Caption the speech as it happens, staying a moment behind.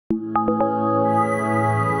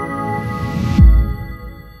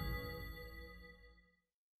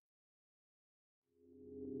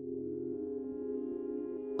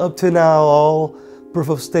Up to now, all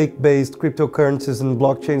proof-of-stake based cryptocurrencies and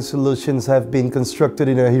blockchain solutions have been constructed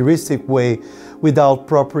in a heuristic way without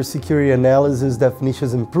proper security analysis,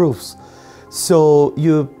 definitions, and proofs. So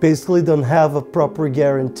you basically don't have a proper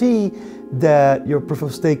guarantee that your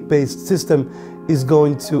proof-of-stake based system is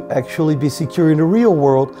going to actually be secure in the real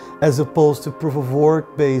world, as opposed to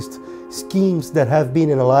proof-of-work based schemes that have been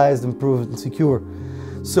analyzed and proven secure.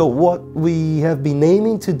 So what we have been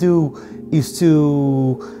aiming to do is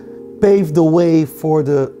to pave the way for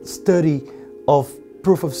the study of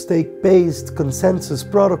proof-of-stake based consensus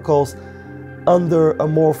protocols under a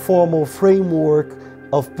more formal framework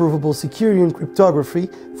of provable security and cryptography,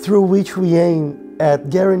 through which we aim at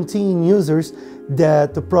guaranteeing users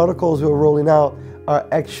that the protocols we're rolling out are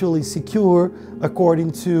actually secure according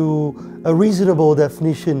to a reasonable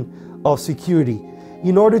definition of security.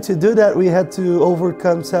 In order to do that, we had to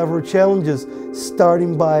overcome several challenges,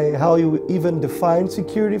 starting by how you even define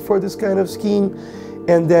security for this kind of scheme,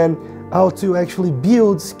 and then how to actually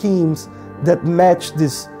build schemes that match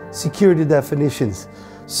these security definitions.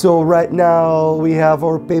 So right now we have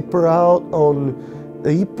our paper out on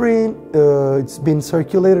ePrint. It's been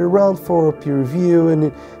circulated around for peer review, and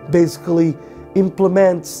it basically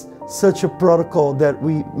implements such a protocol that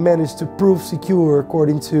we managed to prove secure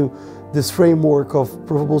according to this framework of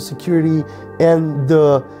provable security and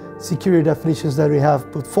the security definitions that we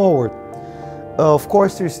have put forward. Of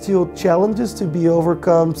course, there's still challenges to be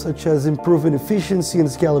overcome, such as improving efficiency and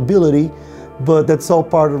scalability, but that's all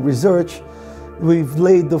part of research. We've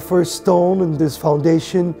laid the first stone in this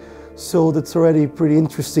foundation, so that's already pretty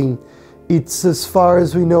interesting. It's, as far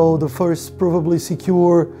as we know, the first provably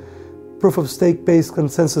secure proof-of-stake based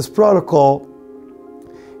consensus protocol,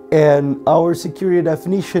 and our security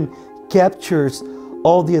definition captures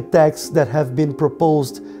all the attacks that have been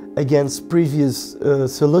proposed against previous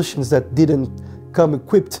solutions that didn't come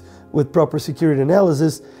equipped with proper security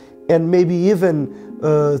analysis, and maybe even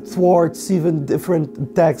thwarts even different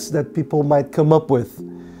attacks that people might come up with.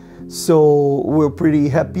 So we're pretty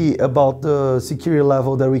happy about the security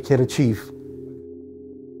level that we can achieve.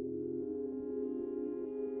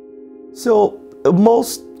 So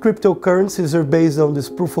most cryptocurrencies are based on this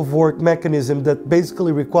proof-of-work mechanism that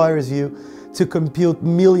basically requires you to compute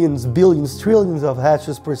millions, billions, trillions of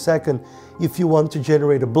hashes per second if you want to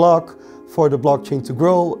generate a block for the blockchain to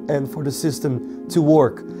grow and for the system to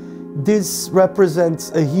work. This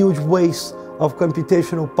represents a huge waste of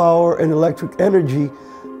computational power and electric energy,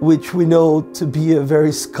 which we know to be a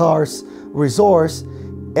very scarce resource,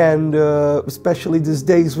 and especially these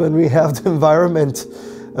days when we have the environment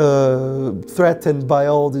threatened by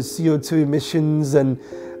all the CO2 emissions and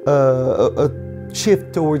a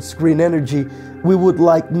shift towards green energy, we would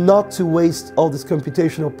like not to waste all this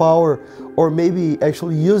computational power, or maybe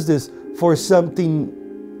actually use this for something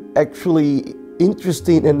actually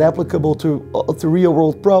interesting and applicable to real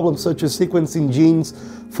world problems, such as sequencing genes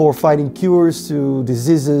for finding cures to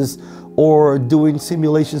diseases, or doing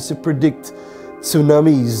simulations to predict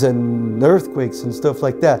tsunamis and earthquakes and stuff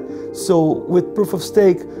like that. So with proof of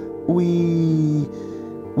stake, we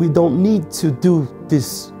don't need to do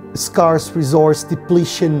this scarce resource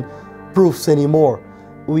depletion proofs anymore.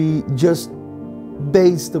 We just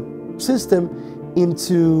base the system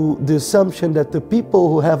into the assumption that the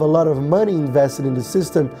people who have a lot of money invested in the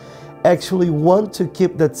system actually want to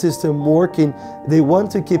keep that system working. They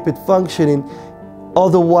want to keep it functioning.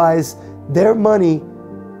 Otherwise, their money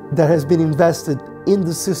that has been invested in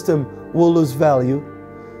the system will lose value,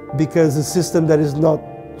 because a system that is not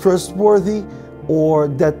trustworthy or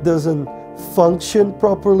that doesn't function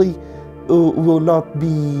properly will not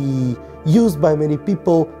be used by many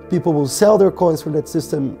people. People will sell their coins from that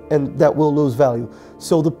system, and that will lose value.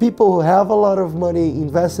 So the people who have a lot of money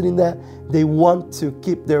invested in that, they want to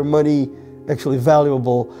keep their money actually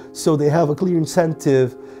valuable, so they have a clear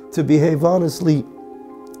incentive to behave honestly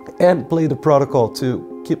and play the protocol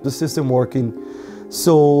to keep the system working.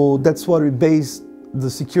 So that's what we base the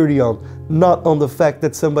security on, not on the fact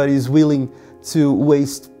that somebody is willing to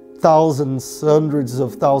waste thousands, hundreds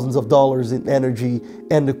of thousands of dollars in energy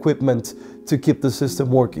and equipment to keep the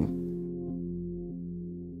system working.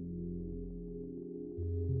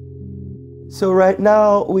 So right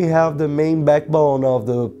now we have the main backbone of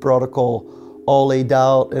the protocol all laid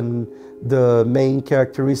out, and the main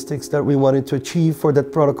characteristics that we wanted to achieve for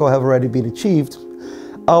that protocol have already been achieved.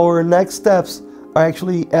 Our next steps are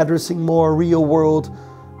actually addressing more real-world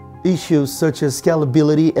issues such as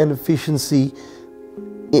scalability and efficiency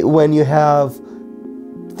when you have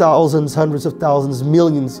thousands, hundreds of thousands,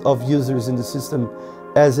 millions of users in the system,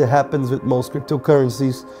 as it happens with most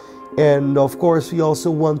cryptocurrencies. And of course, we also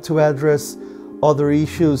want to address other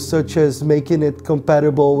issues, such as making it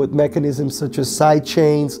compatible with mechanisms such as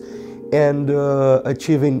sidechains, and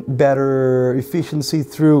achieving better efficiency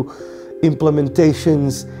through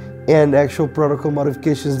implementations and actual protocol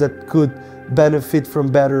modifications that could benefit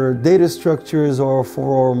from better data structures or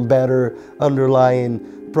from better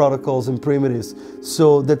underlying protocols and primitives.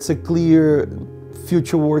 So that's a clear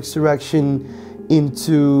future works direction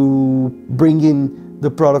into bringing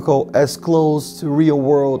the protocol as close to real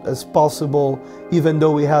world as possible. Even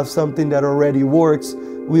though we have something that already works,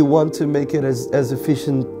 we want to make it as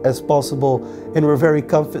efficient as possible, and we're very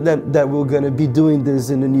confident that we're going to be doing this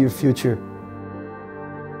in the near future.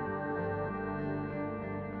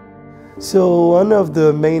 So one of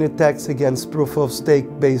the main attacks against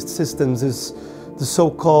proof-of-stake based systems is the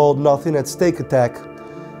so-called nothing at stake attack.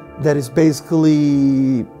 That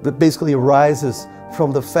basically arises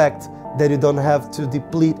from the fact that you don't have to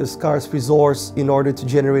deplete a scarce resource in order to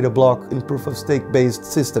generate a block in proof-of-stake based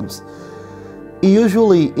systems.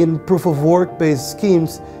 Usually in proof-of-work based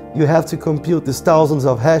schemes, you have to compute these thousands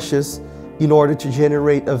of hashes in order to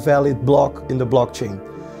generate a valid block in the blockchain.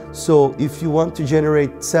 So if you want to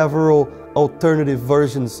generate several alternative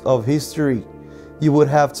versions of history, you would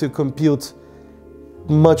have to compute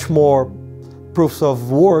much more proofs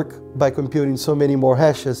of work by computing so many more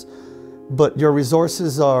hashes. But your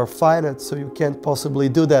resources are finite, so you can't possibly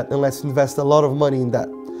do that unless you invest a lot of money in that.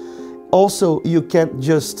 Also, you can't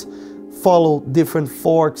just follow different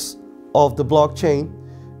forks of the blockchain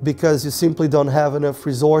because you simply don't have enough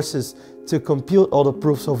resources to compute all the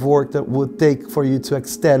proofs of work that would take for you to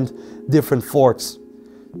extend different forks.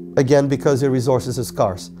 Again, because your resources are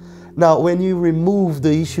scarce. Now, when you remove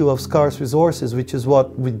the issue of scarce resources, which is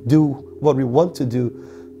what we want to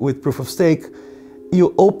do with proof of stake,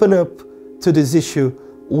 you open up to this issue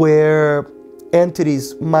where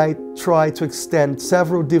entities might try to extend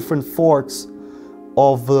several different forks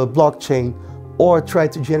of the blockchain or try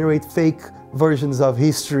to generate fake versions of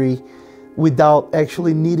history without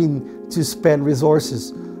actually needing to spend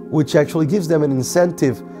resources, which actually gives them an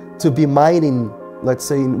incentive to be mining. Let's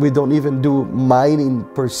say we don't even do mining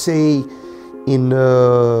per se in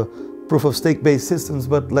proof-of-stake based systems,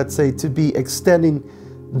 but let's say to be extending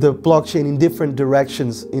the blockchain in different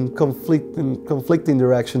directions, in conflicting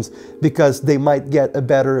directions, because they might get a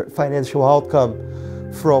better financial outcome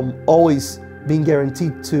from always being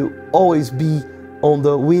guaranteed to always be on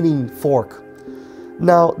the winning fork.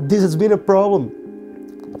 Now, this has been a problem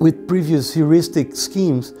with previous heuristic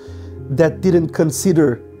schemes that didn't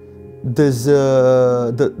consider this,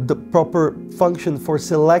 the proper function for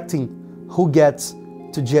selecting who gets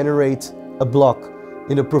to generate a block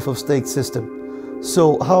in a proof-of-stake system.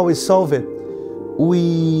 So how we solve it?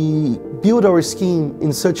 We build our scheme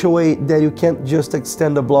in such a way that you can't just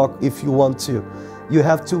extend a block if you want to. You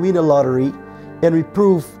have to win a lottery, and we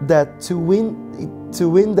prove that to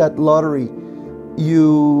win that lottery,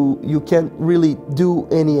 you can't really do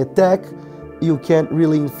any attack, you can't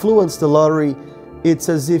really influence the lottery. It's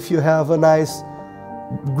as if you have a nice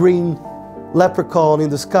green leprechaun in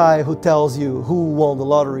the sky who tells you who won the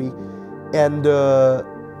lottery. And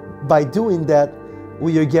by doing that,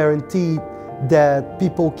 we are guaranteed that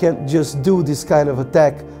people can't just do this kind of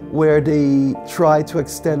attack where they try to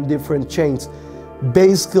extend different chains.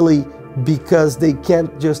 Basically, because they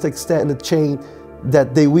can't just extend a chain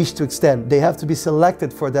that they wish to extend. They have to be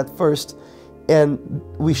selected for that first. And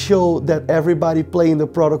we show that everybody playing the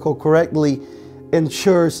protocol correctly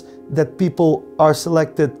ensures that people are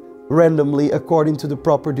selected randomly according to the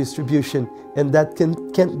proper distribution. And that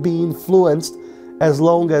can't be influenced as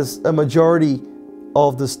long as a majority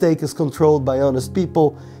of the stake is controlled by honest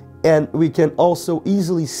people. And we can also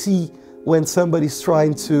easily see when somebody's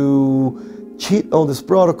trying to cheat on this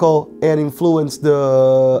protocol and influence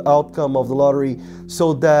the outcome of the lottery,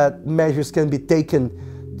 so that measures can be taken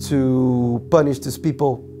to punish these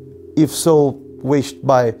people, if so wished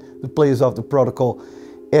by the players of the protocol.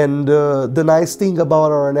 And the nice thing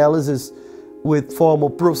about our analysis with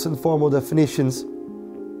formal proofs and formal definitions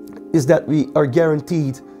is that we are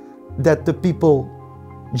guaranteed that the people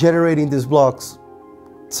generating these blocks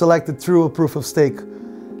selected through a proof of stake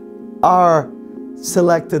are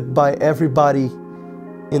selected by everybody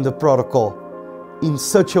in the protocol in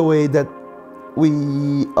such a way that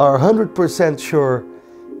we are 100% sure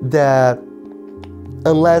that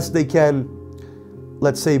unless they can,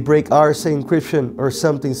 let's say, break RSA encryption or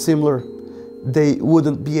something similar, they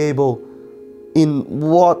wouldn't be able in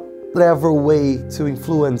whatever way to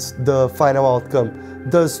influence the final outcome,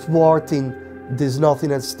 thus thwarting these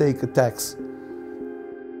nothing at stake attacks.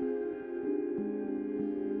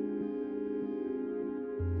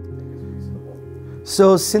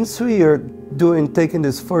 So since we are taking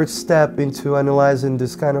this first step into analyzing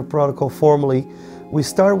this kind of protocol formally, we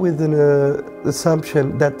start with an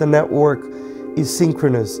assumption that the network is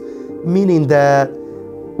synchronous, meaning that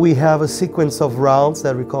we have a sequence of rounds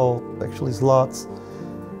that we call actually slots,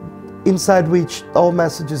 inside which all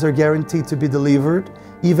messages are guaranteed to be delivered,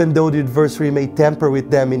 even though the adversary may tamper with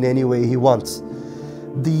them in any way he wants.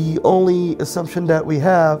 The only assumption that we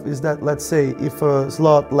have is that, let's say, if a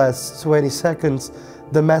slot lasts 20 seconds,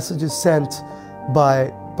 the messages sent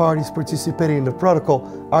by parties participating in the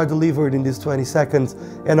protocol are delivered in these 20 seconds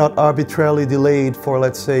and not arbitrarily delayed for,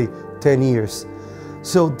 let's say, 10 years.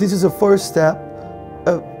 So this is a first step,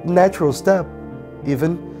 a natural step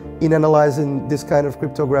even, in analyzing this kind of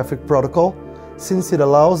cryptographic protocol, since it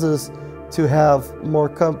allows us to have more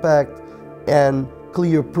compact and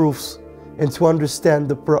clear proofs and to understand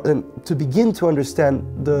to begin to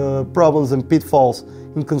understand the problems and pitfalls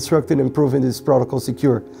in constructing and proving this protocol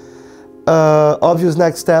secure. Obvious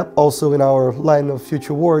next step, also in our line of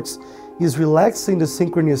future works, is relaxing the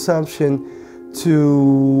synchrony assumption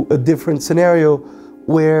to a different scenario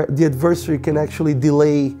where the adversary can actually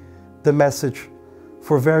delay the message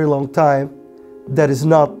for a very long time that is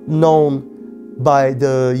not known by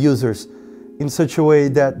the users, in such a way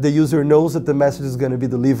that the user knows that the message is going to be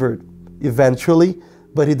delivered eventually,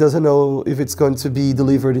 but he doesn't know if it's going to be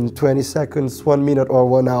delivered in 20 seconds, 1 minute, or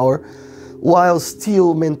 1 hour, while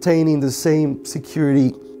still maintaining the same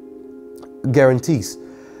security guarantees.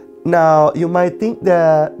 Now, you might think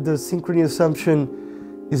that the synchrony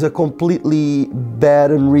assumption is a completely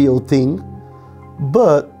bad and real thing,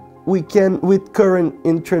 but we can, with current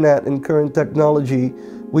internet and current technology,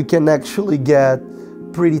 we can actually get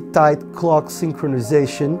pretty tight clock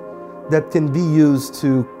synchronization that can be used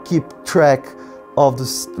to keep track of the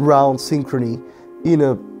round synchrony in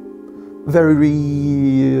a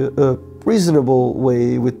very reasonable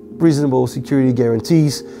way with reasonable security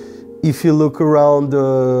guarantees. If you look around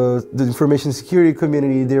the information security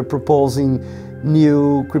community, they're proposing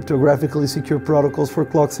new cryptographically secure protocols for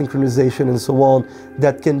clock synchronization and so on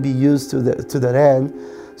that can be used to that end.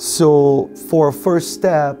 So for a first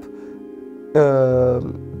step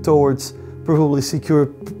towards provably secure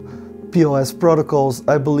POS protocols,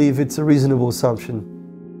 I believe it's a reasonable assumption.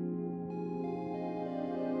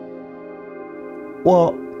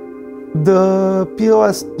 Well, in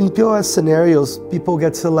POS scenarios, people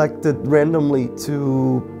get selected randomly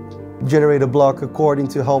to generate a block according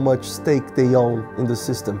to how much stake they own in the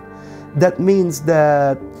system. That means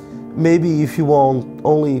that maybe if you own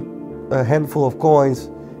only a handful of coins,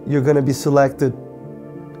 you're going to be selected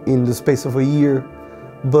in the space of a year,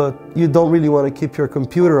 but you don't really want to keep your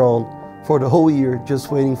computer on for the whole year,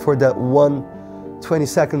 just waiting for that 1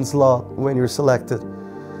 20-second slot when you're selected.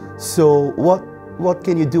 So what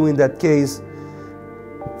can you do in that case?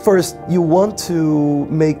 First, you want to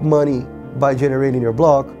make money by generating your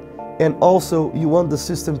block, and also you want the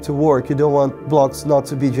system to work. You don't want blocks not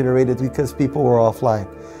to be generated because people were offline.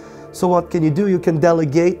 So what can you do? You can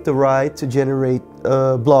delegate the right to generate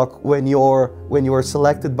a block when you're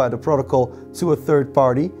selected by the protocol to a third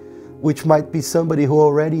party, which might be somebody who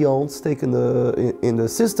already owns stake in the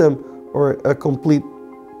system, or a complete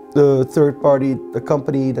third party, a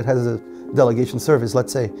company that has a delegation service,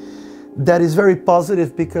 let's say. That is very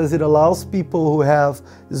positive because it allows people who have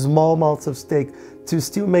small amounts of stake to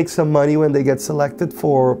still make some money when they get selected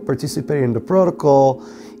for participating in the protocol,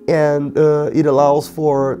 and it allows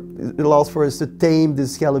for us to tame the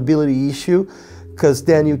scalability issue, because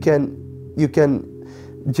then you can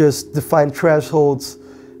just define thresholds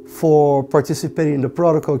for participating in the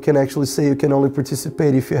protocol. You can actually say you can only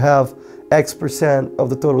participate if you have X% of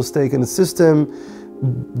the total stake in the system,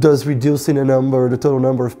 thus reducing the total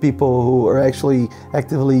number of people who are actually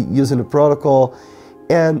actively using the protocol.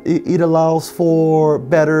 And it allows for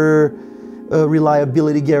better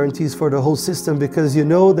reliability guarantees for the whole system, because you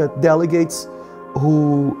know that delegates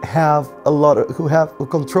who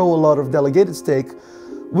control a lot of delegated stake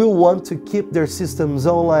will want to keep their systems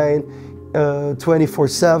online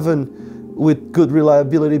 24/7 with good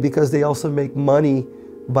reliability, because they also make money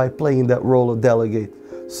by playing that role of delegate.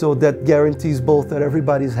 So that guarantees both that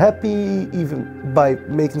everybody's happy, even by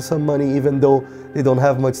making some money, even though they don't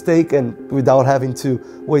have much stake, and without having to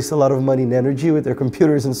waste a lot of money and energy with their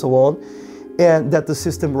computers and so on, and that the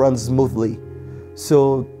system runs smoothly.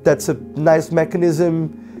 So that's a nice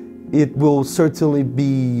mechanism. It will certainly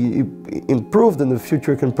be improved in the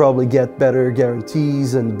future. Can probably get better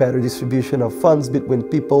guarantees and better distribution of funds between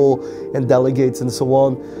people and delegates and so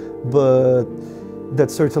on. but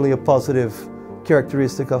that's certainly a positive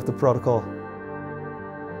characteristic of the protocol.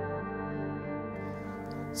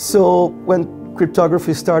 So when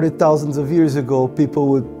cryptography started thousands of years ago, people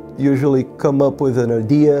would usually come up with an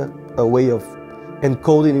idea, a way of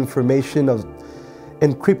encoding information, of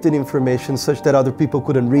encrypted information such that other people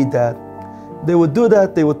couldn't read that. They would do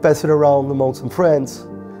that, they would pass it around among some friends.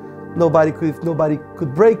 If nobody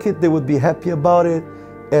could break it, they would be happy about it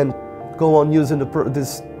and go on using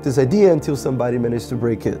this idea until somebody managed to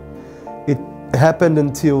break it. It happened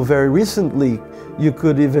until very recently. You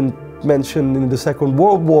could even mention in the Second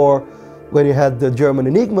World War, when you had the German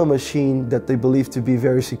Enigma machine that they believed to be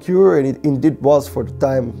very secure, and it indeed was for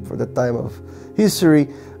the time of history,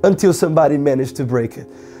 until somebody managed to break it.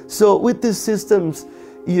 So with these systems,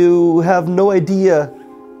 you have no idea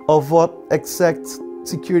of what exact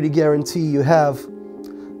security guarantee you have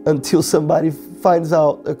until somebody finds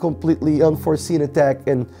out a completely unforeseen attack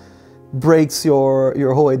and breaks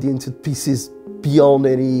your whole idea into pieces beyond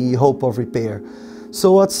any hope of repair.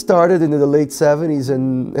 So what started in the late 70s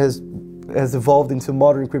and has evolved into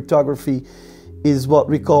modern cryptography is what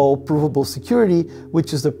we call provable security,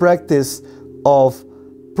 which is the practice of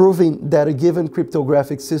proving that a given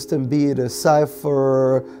cryptographic system, be it a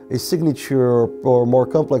cipher, a signature, or more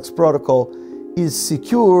complex protocol, is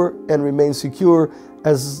secure and remains secure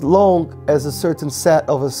as long as a certain set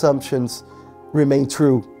of assumptions remain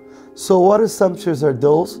true. So what assumptions are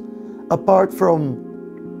those? Apart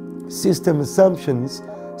from system assumptions,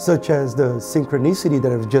 such as the synchronicity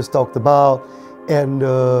that I've just talked about, and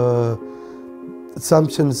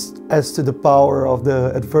assumptions as to the power of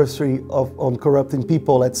the adversary on corrupting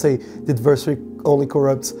people. Let's say the adversary only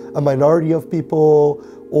corrupts a minority of people,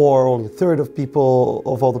 or only a third of people,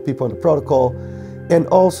 of all the people in the protocol. And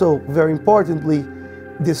also, very importantly,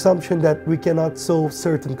 the assumption that we cannot solve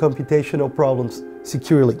certain computational problems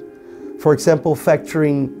securely. For example,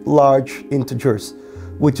 factoring large integers,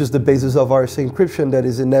 which is the basis of RSA encryption that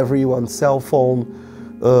is in everyone's cell phone,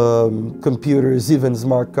 computers, even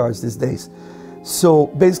smart cards these days. So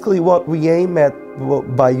basically what we aim at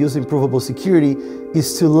by using provable security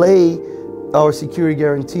is to lay our security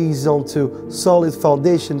guarantees onto solid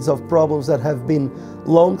foundations of problems that have been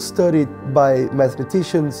long studied by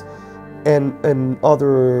mathematicians and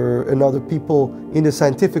other people in the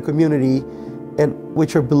scientific community, and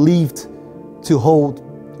which are believed to hold,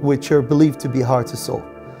 which are believed to be hard to solve.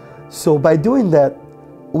 So by doing that,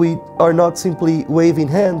 we are not simply waving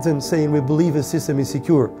hands and saying we believe a system is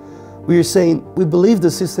secure. We are saying we believe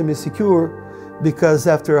the system is secure because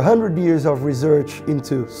after 100 years of research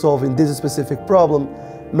into solving this specific problem,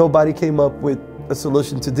 nobody came up with a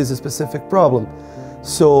solution to this specific problem.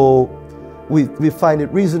 So we find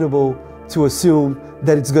it reasonable to assume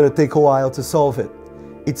that it's going to take a while to solve it.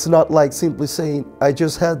 It's not like simply saying, I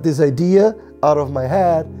just had this idea out of my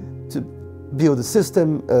head to build a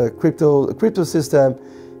system, a crypto system,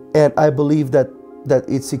 and I believe that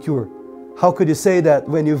it's secure. How could you say that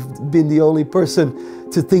when you've been the only person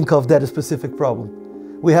to think of that specific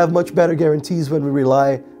problem? We have much better guarantees when we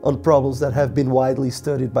rely on problems that have been widely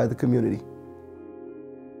studied by the community.